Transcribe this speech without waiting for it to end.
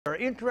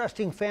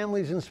interesting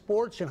families in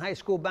sports and high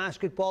school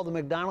basketball, the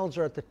McDonalds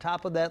are at the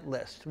top of that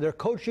list. Their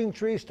coaching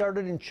tree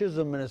started in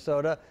Chisholm,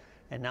 Minnesota,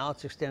 and now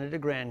it's extended to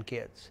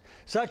grandkids,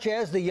 such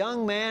as the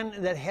young man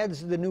that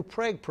heads the new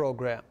Prague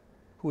program,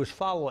 who is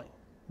following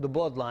the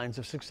bloodlines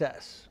of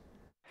success.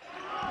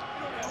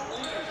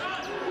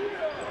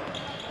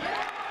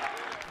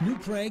 New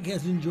Prague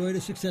has enjoyed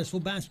a successful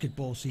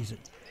basketball season,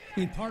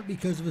 in part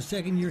because of a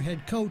second-year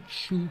head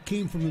coach who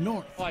came from the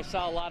north. Well, I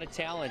saw a lot of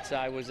talent.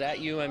 I was at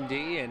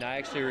UMD, and I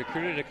actually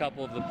recruited a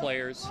couple of the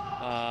players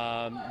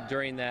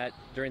during that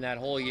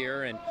whole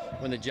year. And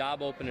when the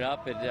job opened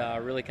up, it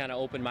really kind of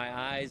opened my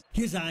eyes.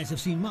 His eyes have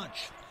seen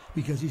much,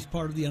 because he's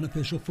part of the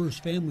unofficial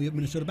first family of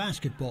Minnesota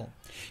basketball.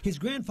 His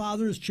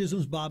grandfather is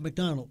Chisholm's Bob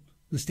McDonald,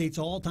 the state's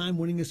all-time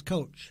winningest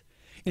coach.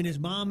 And his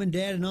mom and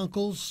dad and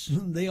uncles,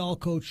 they all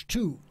coach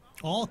too,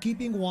 all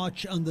keeping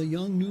watch on the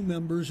young new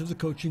members of the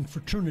coaching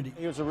fraternity.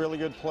 He was a really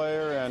good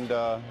player, and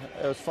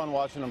it was fun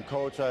watching him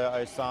coach.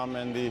 I saw him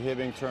in the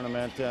Hibbing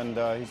tournament, and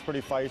he's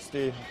pretty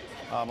feisty.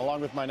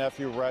 Along with my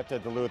nephew Rhett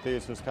at Duluth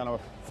East, it was kind of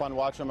fun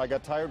watching them. I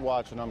got tired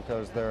watching them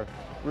because they're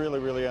really,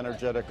 really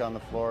energetic on the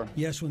floor.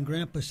 Yes, when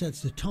Grandpa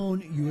sets the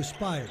tone, you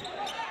aspire.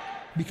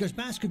 Because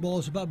basketball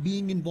is about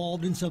being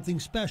involved in something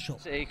special.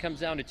 It comes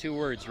down to two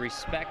words: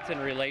 respect and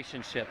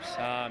relationships.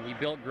 He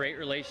built great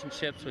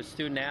relationships with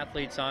student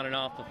athletes on and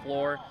off the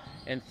floor,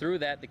 and through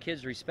that, the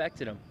kids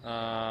respected him.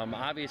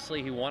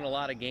 Obviously, he won a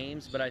lot of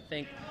games, but I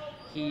think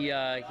he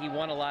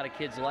won a lot of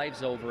kids'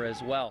 lives over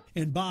as well.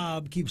 And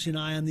Bob keeps an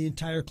eye on the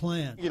entire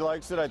clan. He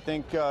likes it. I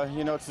think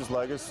it's his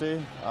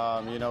legacy.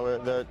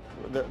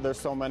 There's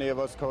so many of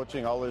us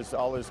coaching all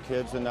his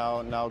kids and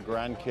now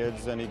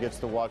grandkids, and he gets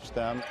to watch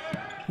them.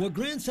 What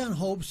grandson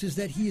hopes is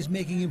that he is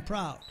making him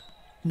proud,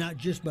 not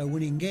just by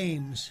winning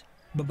games,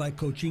 but by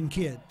coaching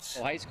kids.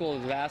 Well, high school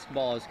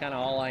basketball is kind of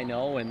all I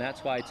know, and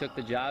that's why I took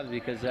the job,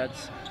 because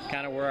that's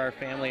kind of where our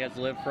family has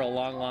lived for a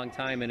long, long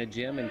time, in a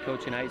gym and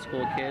coaching high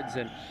school kids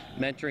and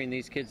mentoring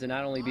these kids to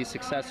not only be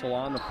successful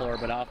on the floor,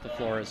 but off the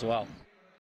floor as well.